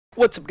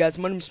What's up guys,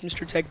 my name is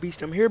Mr. Tech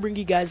Beast and I'm here to bring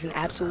you guys an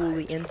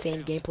absolutely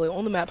insane gameplay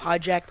on the map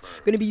Hijacked.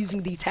 Going to be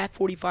using the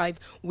Tac-45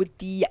 with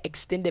the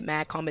extended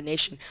mag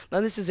combination.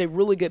 Now this is a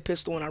really good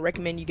pistol and I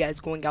recommend you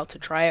guys going out to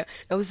try it.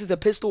 Now this is a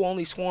pistol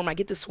only swarm. I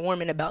get the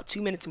swarm in about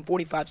 2 minutes and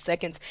 45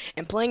 seconds,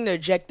 and playing the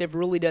objective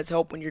really does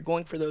help when you're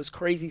going for those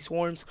crazy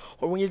swarms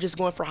or when you're just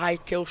going for high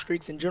kill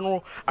streaks in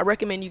general. I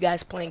recommend you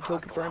guys playing Kill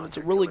Confirm. It's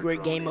a really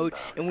great game mode,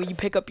 and when you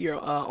pick up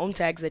your own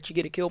tags that you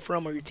get a kill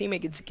from or your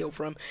teammate gets a kill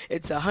from,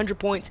 it's 100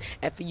 points.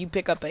 If you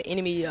pick up an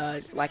enemy,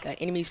 like an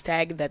enemy's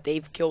tag that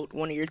they've killed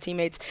one of your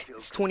teammates,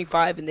 it's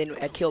 25, and then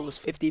a kill is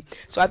 50.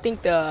 So I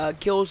think the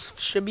kills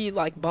should be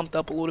like bumped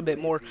up a little bit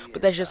more,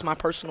 but that's just my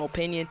personal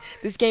opinion.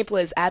 This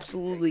gameplay is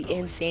absolutely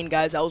insane,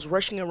 guys. I was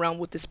rushing around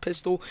with this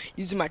pistol,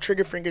 using my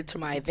trigger finger to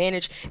my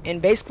advantage,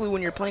 and basically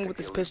when you're playing with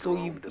this pistol,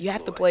 you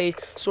have to play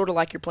sort of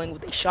like you're playing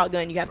with a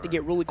shotgun. You have to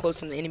get really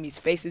close in the enemy's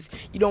faces.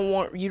 You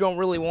don't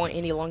really want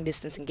any long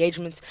distance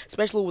engagements,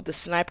 especially with the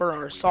sniper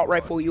or assault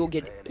rifle. You'll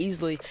get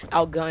easily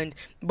outgunned,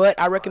 but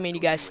I recommend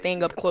you guys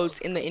staying up close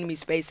in the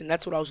enemy's face, and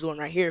that's what I was doing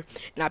right here.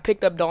 And I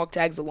picked up dog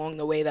tags along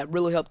the way that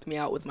really helped me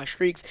out with my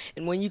streaks.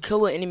 And when you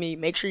kill an enemy,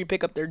 make sure you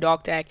pick up their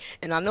dog tag.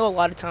 And I know a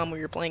lot of time when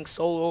you're playing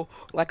solo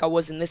like I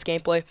was in this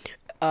gameplay,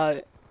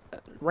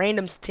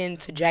 randoms tend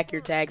to jack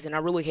your tags, and I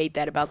really hate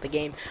that about the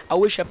game. I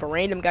wish if a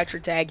random got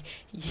your tag,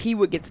 he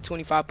would get the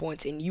 25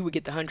 points and you would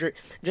get the 100.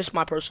 Just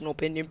my personal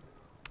opinion.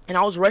 And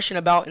I was rushing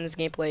about in this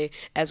gameplay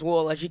as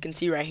well, as you can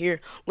see right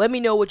here. Let me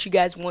know what you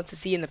guys want to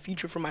see in the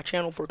future for my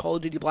channel for Call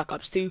of Duty Black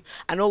Ops 2.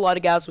 I know a lot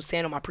of guys were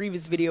saying on my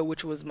previous video,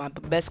 which was my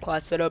best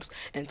class setups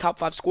and top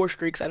 5 score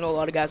streaks, I know a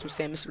lot of guys were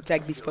saying, Mr.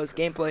 Tech Beast post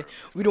gameplay.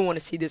 We don't want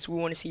to see this. We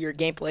want to see your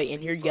gameplay, and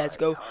here you guys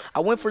go. I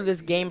went for this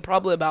game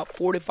probably about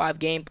 4 to 5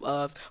 games,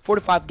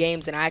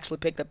 and I actually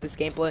picked up this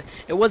gameplay.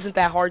 It wasn't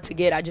that hard to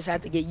get. I just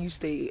had to get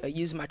used to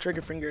using my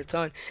trigger finger a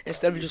ton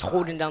instead of just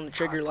holding down the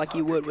trigger like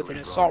you would with an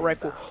assault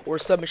rifle or a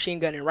submachine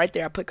gun. And right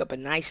there, I pick up a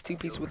nice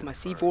 2-piece with my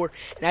C4,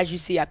 and as you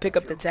see, I pick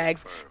up the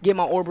tags, get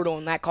my orbital,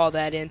 and that call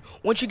that in.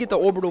 Once you get the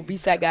orbital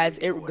VSAT, guys,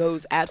 it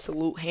goes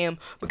absolute ham,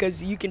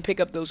 because you can pick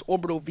up those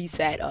orbital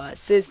VSAT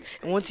assists,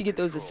 and once you get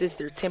those assists,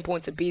 they're 10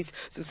 points apiece.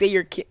 So say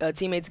your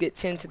teammates get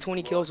 10 to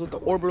 20 kills with the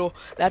orbital,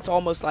 that's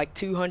almost like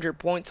 200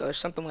 points or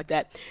something like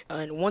that.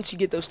 And once you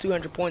get those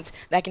 200 points,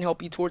 that can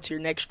help you towards your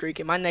next streak.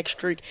 And my next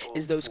streak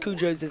is those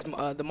Kujos, as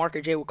the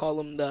Marker J would call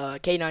them, the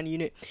K9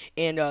 unit,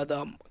 and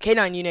the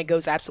K9 unit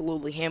goes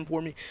absolutely ham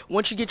for me.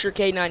 Once you get your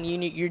K9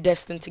 unit, you're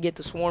destined to get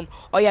the swarm.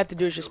 All you have to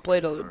do is just play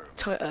it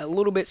a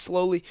little bit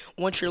slowly.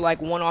 Once you're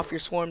like one off your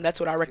swarm, that's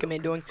what I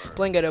recommend doing,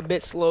 playing it a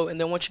bit slow, and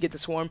then once you get the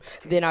swarm,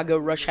 then I go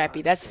rush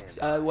happy. That's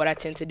what I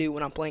tend to do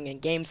when I'm playing in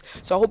games.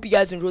 So I hope you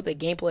guys enjoyed the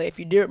gameplay. If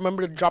you did,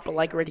 remember to drop a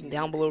like rating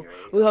down below. It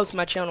really helps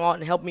my channel out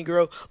and help me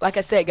grow. Like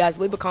I said, guys,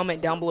 leave a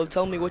comment down below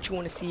telling me what you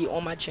want to see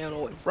on my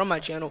channel and from my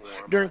channel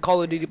during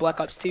Call of Duty Black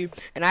Ops 2.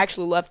 And I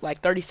actually left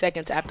like 30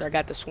 seconds after I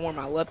got the swarm.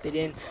 I left it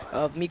in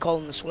of me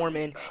calling the swarm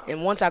in,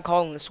 and once I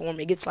call in the swarm,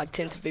 it gets like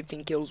 10 to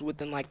 15 kills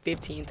within like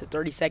 15 to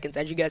 30 seconds.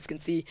 As you guys can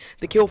see,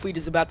 the kill feed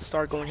is about to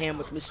start going ham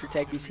with Mr.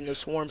 Tech Beast and those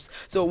swarms.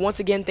 So once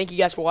again, thank you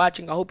guys for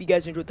watching. I hope you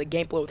guys enjoyed the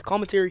gameplay with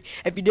commentary.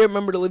 If you did,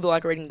 remember to leave a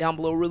like rating down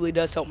below. It really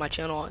does help my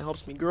channel and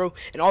helps me grow.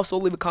 And also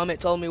leave a comment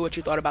telling me what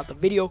you thought about the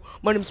video.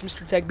 My name is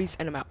Mr. Tech Beast,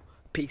 and I'm out.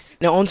 Peace.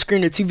 Now on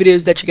screen are 2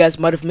 videos that you guys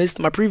might have missed.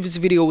 My previous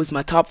video was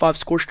my top 5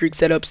 score streak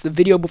setups. The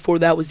video before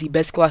that was the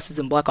best classes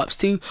in Black Ops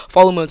 2.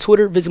 Follow me on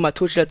Twitter, visit my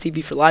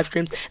twitch.tv for live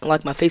streams, and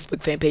like my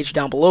Facebook fan page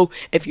down below.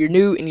 If you're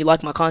new and you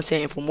like my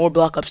content and for more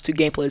Black Ops 2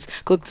 gameplays,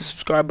 click the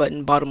subscribe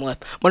button bottom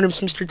left. My name is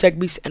Mr. Tech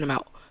Beast, and I'm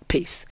out. Peace.